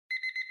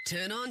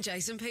Turn on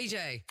Jason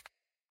PJ.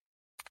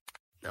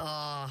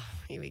 Oh,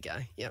 here we go.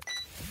 Yep.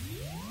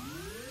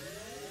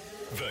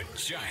 The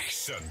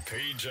Jason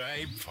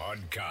PJ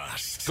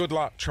Podcast. Good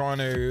luck trying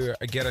to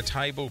get a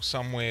table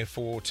somewhere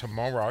for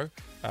tomorrow.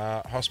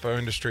 Hospo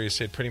Industry has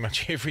said pretty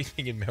much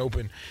everything in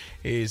Melbourne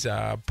is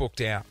booked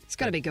out. It's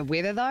got to be good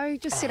weather, though.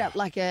 Just set up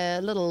like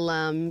a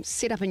little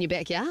setup in your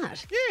backyard.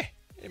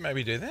 Yeah,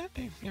 maybe do that.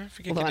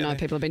 Forget Although I know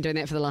people have been doing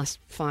that for the last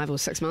 5 or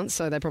 6 months,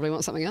 so they probably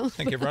want something else. I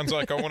think everyone's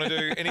like, I want to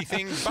do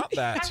anything but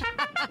that.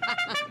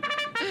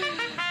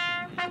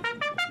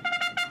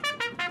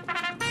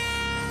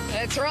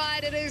 That's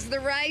right. It is the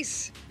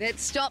race that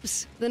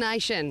stops the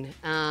nation.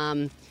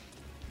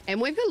 And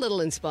we've got a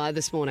little inspired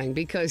this morning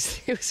because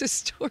there was a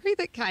story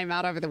that came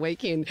out over the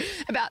weekend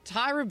about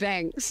Tyra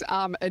Banks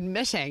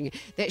admitting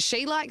that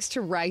she likes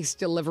to race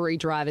delivery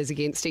drivers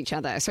against each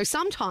other. So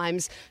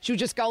sometimes she'll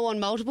just go on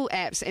multiple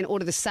apps and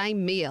order the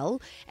same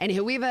meal, and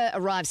whoever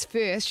arrives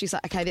first, she's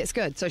like, okay, that's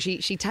good. So she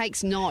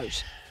takes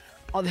note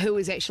of who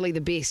is actually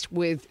the best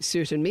with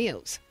certain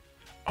meals.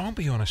 I'll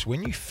be honest,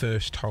 when you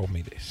first told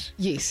me this,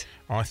 Yes.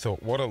 I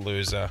thought, what a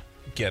loser,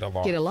 get a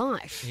life. Get a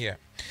life. Yeah.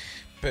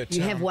 But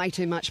You have way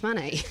too much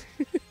money.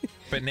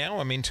 But now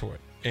I'm into it.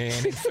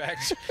 And in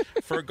fact,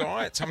 for a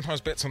guy that sometimes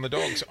bets on the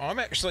dogs, I'm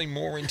actually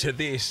more into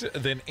this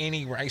than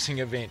any racing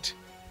event.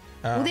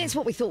 Well, that's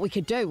what we thought we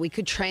could do. We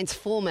could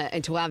transform it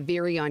into our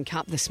very own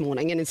cup this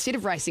morning. And instead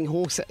of racing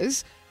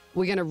horses,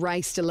 we're going to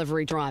race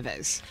delivery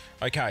drivers.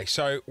 Okay,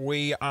 so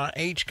we are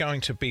each going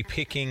to be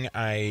picking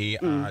a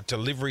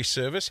delivery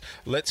service.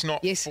 Let's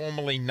not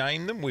formally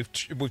name them. We've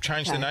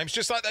changed the names,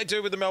 just like they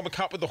do with the Melbourne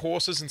Cup with the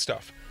horses and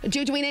stuff.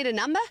 Do we need a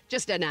number?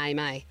 Just a name,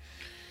 eh?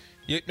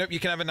 You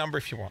can have a number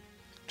if you want.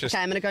 Okay,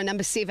 I'm going to go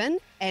number 7.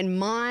 And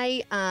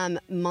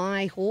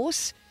my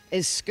horse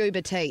is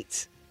Scuba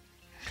Teats.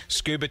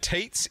 Scuba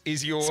Teats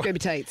is your... Scuba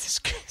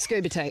Teats.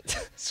 Scuba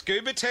Teats.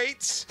 Scuba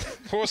Teats.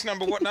 Horse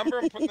number, what number?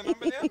 I'm putting the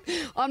number down.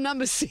 I'm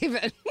number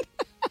 7.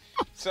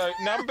 So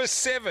number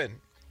 7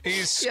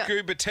 is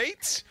Scuba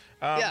Teats.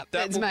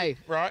 That's me.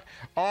 Right.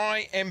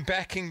 I am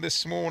backing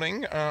this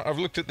morning. I've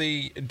looked at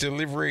the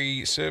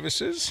delivery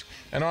services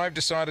and I've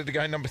decided to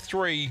go number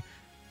 3,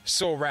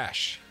 Sore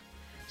Rash.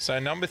 So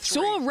number 3.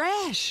 Sore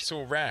Rash.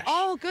 Sore Rash.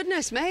 Oh,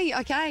 goodness me.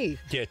 Okay.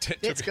 Yeah.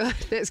 That's good.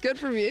 That's good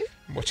from you.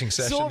 Watching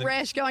Sash. Sore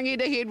Rash going head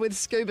to head with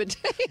Scuba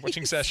Teats.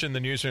 Watching Sash in the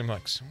newsroom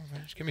like, Sore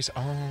Rash, give me some.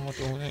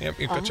 Yep,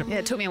 you've got Yeah,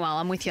 it took me a while.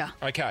 I'm with you.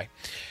 Okay.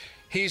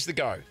 Here's the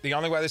go. The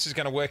only way this is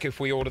going to work if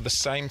we order the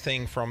same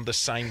thing from the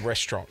same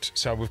restaurant.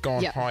 So we've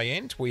gone high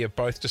end. We have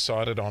both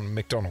decided on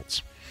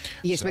McDonald's.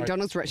 Yes,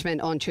 McDonald's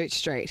Richmond on Church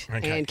Street.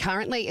 Okay. And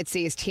currently it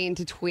says 10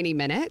 to 20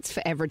 minutes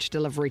for average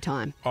delivery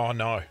time. Oh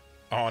no.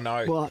 Oh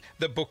no! What?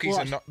 The bookies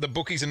are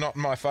not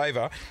in my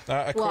favour.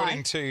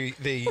 According to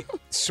the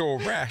Sore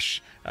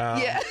Rash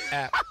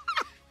app,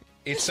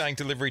 it's saying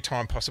delivery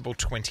time possible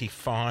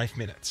 25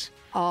 minutes.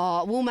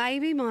 Oh, well,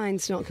 maybe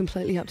mine's not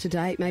completely up to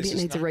date. Maybe it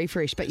needs a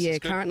refresh. But yeah,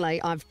 currently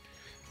I've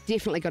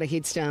definitely got a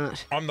head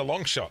start. I'm the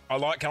long shot. I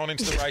like going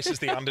into the race as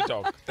the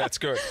underdog. That's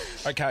good.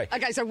 Okay.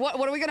 Okay, so what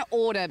are we going to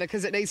order?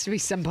 Because it needs to be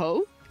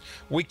simple.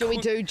 Do we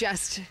do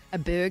just a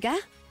burger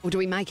or do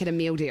we make it a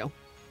meal deal?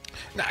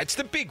 No, it's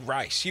the big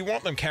race. You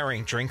want them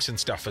carrying drinks and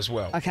stuff as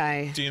well.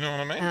 Okay. Do you know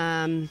what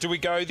I mean? Do we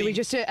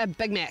just do a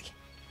Big Mac?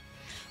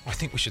 I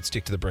think we should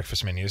stick to the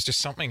breakfast menu. There's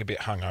just something a bit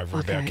hungover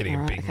about getting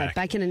a Big Mac.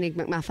 Bacon and egg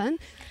McMuffin,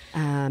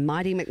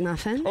 Mighty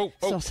McMuffin,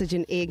 sausage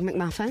and egg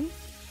McMuffin.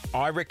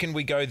 I reckon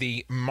we go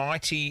the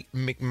Mighty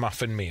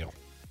McMuffin meal.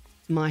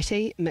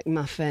 Mighty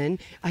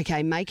McMuffin.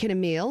 Okay, make it a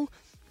meal.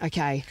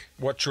 Okay.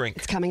 What drink?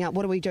 It's coming up.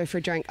 What do we do for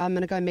a drink? I'm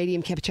going to go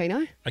medium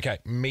cappuccino. Okay,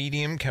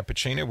 medium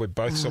cappuccino. We're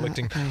both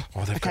selecting. Okay.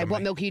 Oh, they've got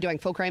what milk are you doing?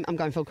 Full cream? I'm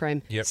going full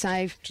cream. Yep.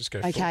 Save. Just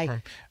go full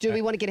cream. Do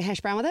we want to get a hash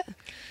brown with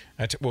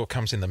it? Well, it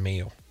comes in the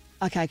meal.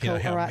 Okay, cool.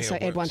 You know all right, so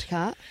meal add one works. to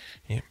cart.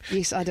 Yep.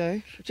 Yes, I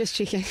do. Just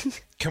checking.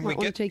 Can we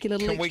get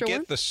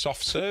the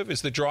soft serve?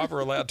 Is the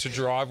driver allowed to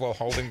drive while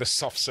holding the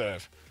soft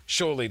serve?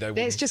 Surely they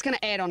wouldn't. That's just going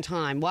to add on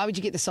time. Why would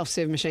you get the soft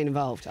serve machine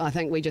involved? I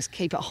think we just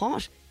keep it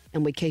hot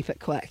and we keep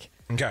it quick.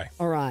 Okay.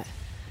 All right.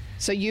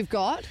 So you've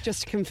got,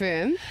 just to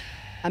confirm,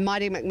 a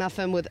Mighty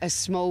McMuffin with a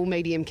small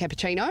medium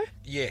cappuccino?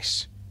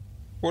 Yes.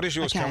 What does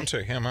yours come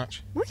to? How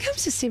much? Mine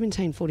comes to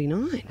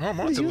 $17.49. Oh,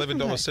 mine's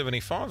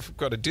 $11.75. I've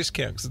got a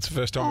discount because it's the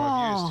first time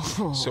I've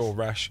used Sore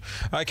Rash.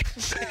 Okay.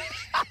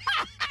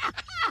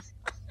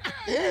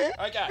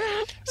 Okay.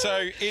 So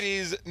it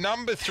is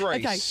number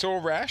 3,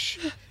 Sore Rash,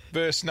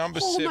 versus number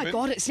 7. Oh, my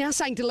God. It's now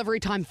saying delivery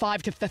time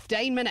 5 to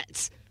 15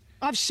 minutes.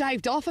 I've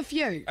shaved off a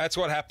few. That's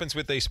what happens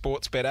with these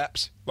sports bet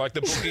apps. Like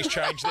the bookies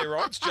change their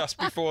odds just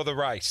before the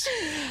race.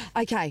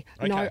 Okay.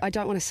 No, I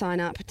don't want to sign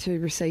up to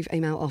receive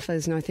email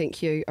offers. No,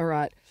 thank you. All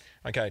right.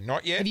 Okay,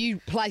 not yet. Have you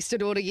placed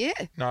an order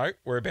yet? No,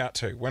 we're about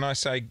to. When I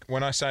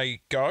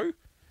say go,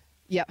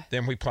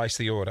 then we place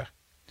the order.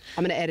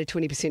 I'm going to add a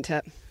 20%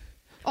 tip.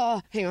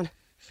 Oh, hang on.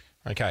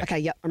 Okay. Okay,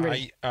 yep, I'm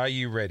ready. Are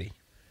you ready?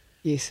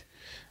 Yes.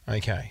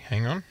 Okay,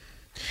 hang on.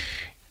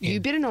 You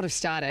better not have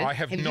started. I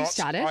have not you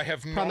started? I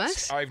have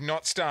Promise? not. I have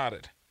not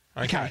started.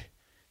 Okay.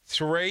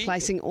 3,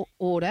 Placing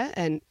order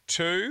and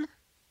 2,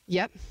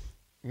 yep.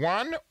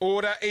 1.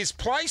 Order is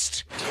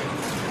placed.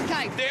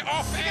 Okay. They're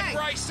off and Okay.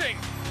 racing.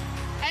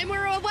 And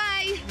we're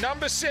away.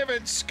 Number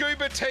 7,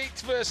 Scuba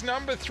Teats versus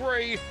number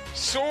 3,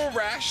 Saw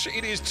Rash.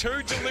 It is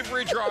 2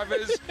 delivery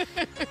drivers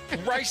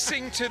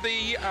racing to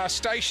the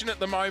station at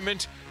the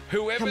moment.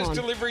 Whoever's on.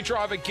 delivery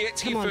driver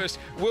gets here Come on. first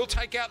will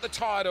take out the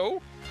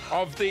title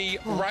of the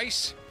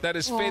race that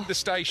has fed the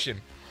station.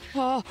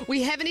 Oh,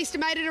 we have an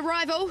estimated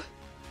arrival. What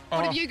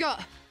Oh. have you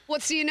got?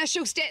 What's the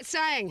initial stat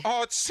saying?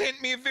 Oh, it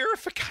sent me a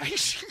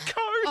verification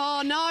code.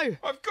 Oh, no.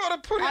 I've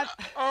got to put it.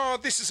 Oh,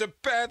 this is a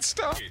bad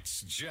start.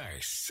 It's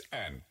Jace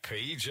and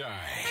PJ.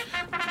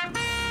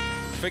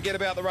 Forget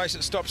about the race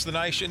that stops the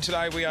nation.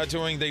 Today we are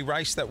doing the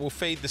race that will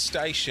feed the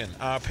station.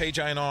 PJ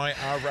and I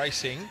are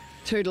racing.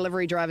 2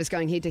 delivery drivers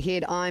going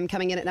head-to-head. I'm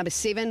coming in at number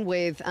 7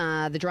 with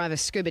the driver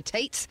Scuba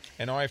Teats.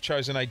 And I have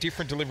chosen a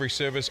different delivery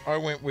service. I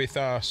went with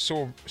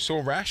Saw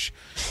Rash,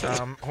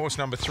 horse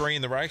number 3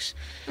 in the race.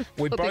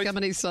 We The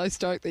company's so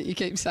stoked that you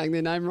keep saying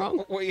their name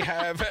wrong. We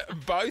have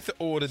both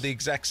ordered the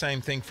exact same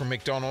thing from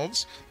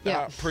McDonald's.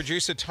 Yeah.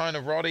 Producer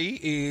Tona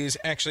Roddy is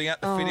actually at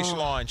the finish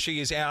line.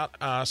 She is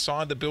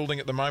outside the building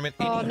at the moment.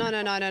 Oh,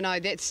 no.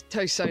 That's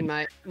too soon,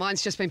 mate.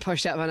 Mine's just been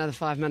pushed out by another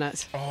 5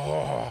 minutes.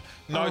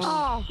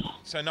 No,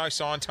 so no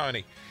sign,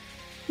 Tony.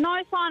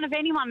 No sign of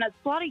anyone. It's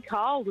bloody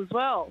cold as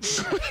well.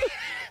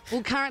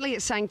 Well, currently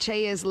it's saying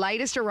Chia's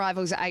latest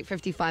arrival's at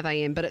 8:55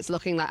 a.m, but it's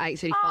looking like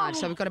 8:35.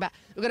 So we've got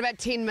about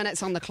 10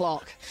 minutes on the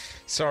clock.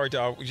 Sorry,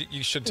 Dale.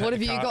 You should take What have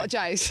the you car. got,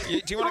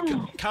 Jace? Do you want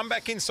to come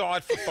back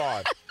inside for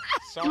 5?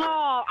 Sorry.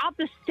 Oh, up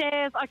the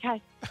stairs.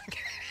 Okay.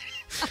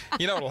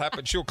 You know what'll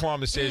happen? She'll climb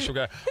the stairs. She'll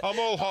go, I'm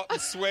all hot and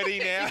sweaty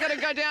now. Got to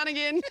go down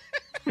again.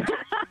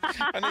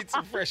 I need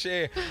some fresh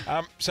air.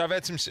 So I've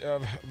had some...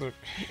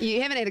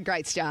 You haven't had a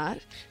great start.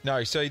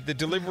 no, so the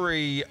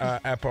delivery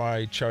app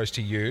I chose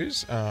to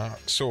use,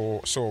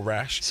 Saw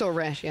Rash, Saw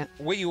Rash, yeah.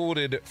 we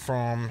ordered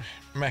from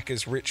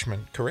Macca's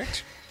Richmond,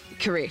 correct?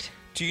 Correct.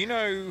 Do you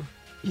know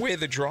where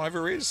the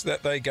driver is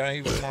that they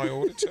gave my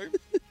order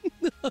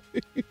to?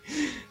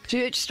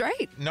 Church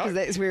Street? No. 'Cause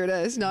that's where it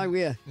is. No,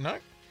 where? No.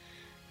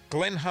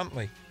 Glenn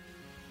Huntley.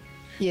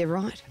 Yeah,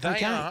 right. They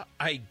okay. are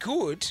a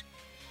good...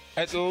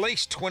 at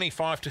least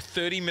 25 to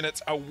 30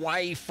 minutes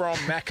away from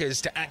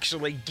Macca's to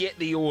actually get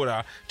the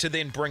order to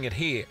then bring it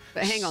here.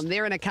 But hang on,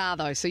 they're in a car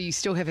though, so you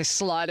still have a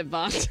slight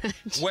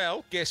advantage.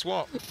 Well, guess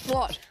what?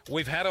 What?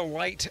 We've had a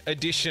late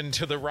addition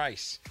to the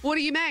race. What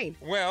do you mean?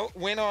 Well,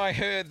 when I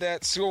heard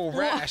that Saw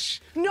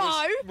Rash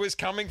No. was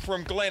coming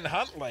from Glenn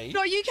Huntley,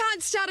 No, you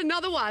can't start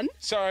another one.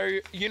 so,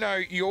 you know,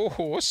 your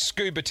horse,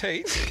 Scuba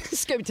Teats,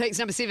 Scuba Teats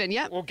number 7,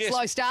 yeah. Well, guess-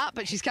 Slow start,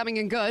 but she's coming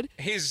in good.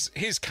 his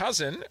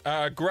cousin,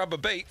 Grubber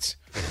Beats,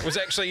 was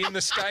actually in the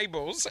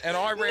stables, and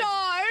I ran...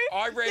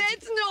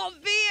 That's not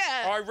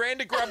fair. I ran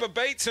to Grubber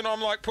Beats and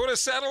I'm like, put a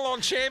saddle on,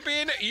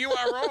 champion, you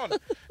are on.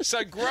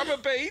 So Grubber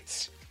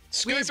Beats...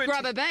 Where's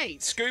Grubber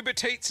Beats? Scuba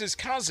Teats'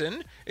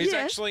 cousin is Yeah.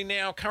 actually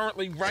now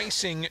currently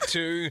racing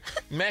to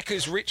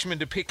Macca's Richmond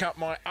to pick up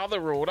my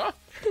other order.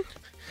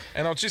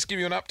 And I'll just give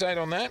you an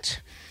update on that.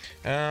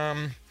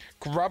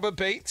 Grubber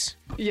Beats,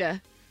 Yeah.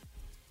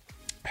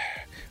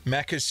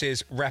 Macca's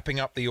says wrapping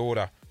up the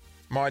order.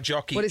 My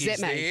jockey What does is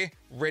that mean? there,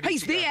 ready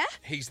He's to go. there?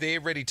 He's there,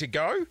 ready to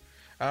go.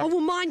 Oh,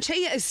 well, mine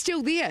Chia is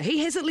still there.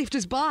 He hasn't left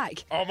his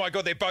bike. Oh my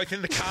God, they're both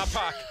in the car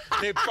park.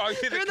 They're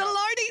both in They're the in the car.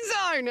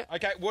 loading zone.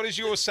 Okay, what does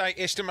yours say?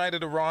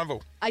 Estimated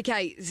arrival.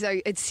 Okay, so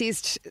it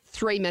says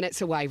 3 minutes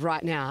away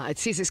right now. It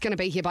says it's going to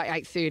be here by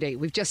 8:30.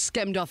 We've just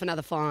skimmed off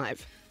another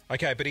 5.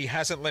 Okay, but he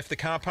hasn't left the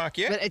car park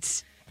yet?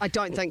 But I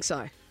don't think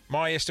so.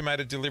 My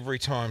estimated delivery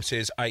time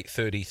says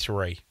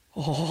 8:33.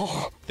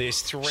 Oh,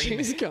 there's 3 She's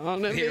minutes.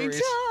 gonna be There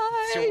is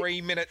tight.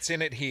 3 minutes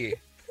in it here.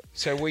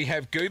 So we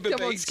have Goober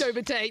Come on, Beats.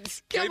 Scuba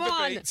Teats. Come Goober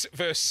on. Beats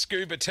versus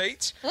Scuba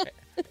Teats.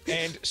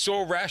 And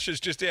Saw Rash is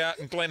just out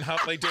and Glenn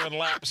Huntley doing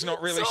laps,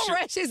 not really Saw sure.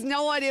 Rash has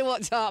no idea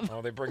what's up.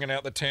 Oh, they're bringing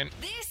out the tent.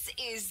 This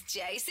is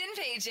Jason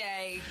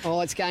PJ.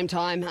 Oh, it's game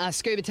time.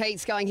 Scuba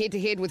Teats going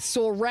head-to-head with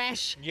Saw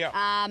Rash. Yeah.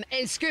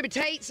 And Scuba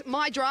Teats,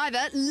 my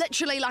driver,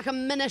 literally like a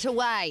minute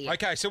away.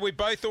 Okay, so we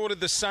both ordered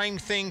the same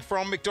thing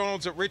from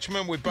McDonald's at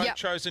Richmond. We've both Yep.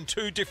 chosen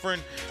 2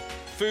 different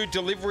food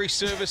delivery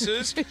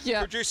services. Yep.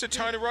 Producer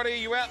Tony Roddy, are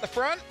you out the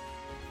front?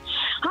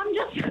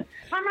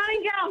 I'm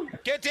running down.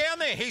 Get down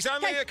there. He's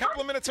only a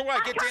couple of minutes away.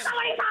 Get down.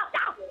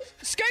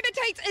 Scuba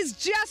Teats is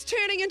just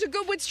turning into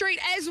Goodwood Street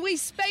as we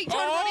speak.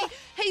 Tony Oh. Roddy.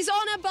 He's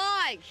on a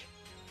bike.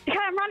 Okay,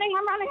 I'm running.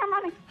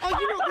 Oh,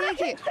 you're not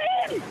there yet.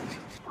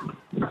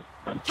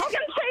 I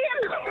can see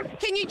him.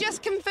 Can you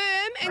just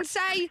confirm and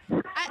say,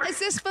 is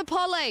this for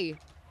Polly?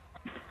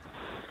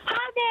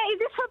 Hi there, is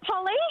this for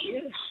Polly?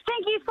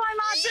 Thank you so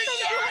much.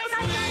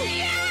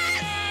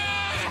 Yes!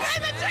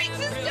 Scuba Teats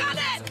has done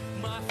it!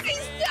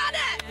 He's done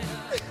it!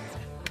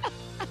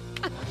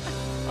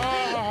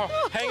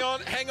 Oh, hang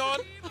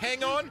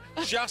on.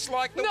 Just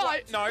like the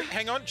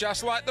hang on.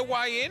 Just like the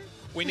weigh in,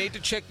 we need to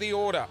check the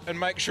order and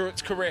make sure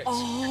it's correct.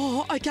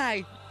 Oh,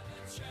 okay.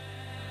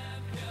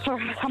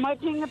 Sorry, I'm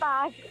opening the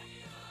bag.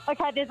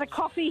 Okay, there's a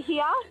coffee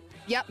here.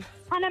 Yep.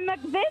 and a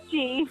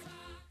McVeggie.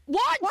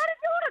 What? Why did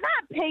you order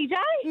that,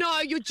 PJ? No,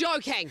 you're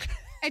joking.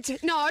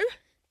 No.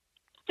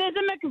 There's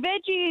a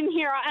McVeggie in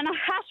here and a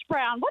hash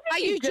brown. What did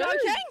Are you do?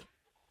 joking?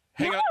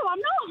 Hang No, on. I'm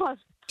not.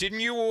 Didn't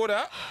you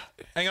order?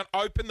 Hang on,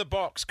 open the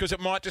box because it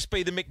might just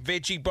be the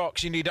McVeggie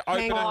box. You need to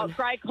open Hang it. on. Oh,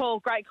 great call,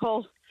 great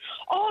call.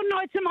 Oh, no,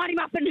 it's a Mighty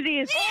Muffin it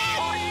is.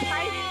 Oh, it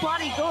tastes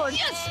bloody good.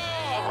 Yes.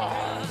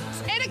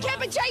 And a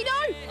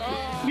cappuccino.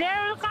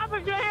 Yeah, a cup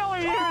of tea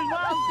in here as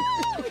well.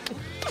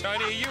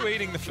 Tony, are you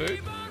eating the food?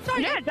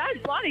 Yeah, it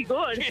tastes bloody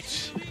good.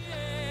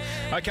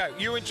 Okay,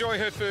 you enjoy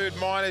her food.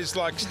 Mine is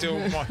like still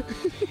my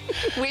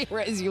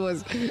Where is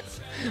yours?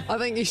 I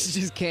think you should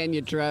just can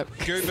your trip.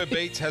 Goober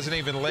Beats hasn't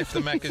even left the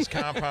Macca's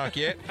car park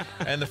yet.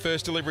 And the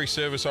first delivery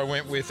service I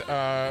went with,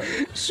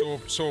 Saw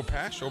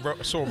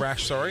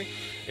Rash, sorry,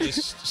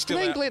 is still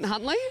Glenn out. Glenn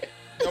Huntley?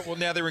 Oh, well,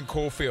 now they're in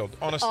Caulfield,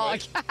 honestly. Oh,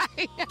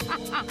 okay.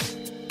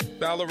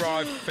 They'll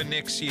arrive for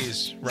next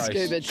year's race.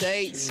 Scuba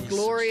Teats,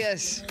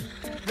 glorious,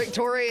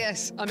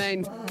 victorious. I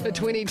mean, for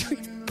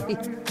 2020.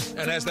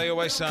 And as they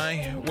always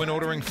say, when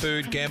ordering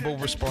food, gamble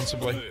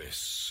responsibly.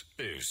 This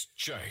is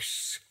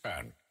Jace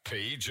and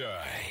PJ.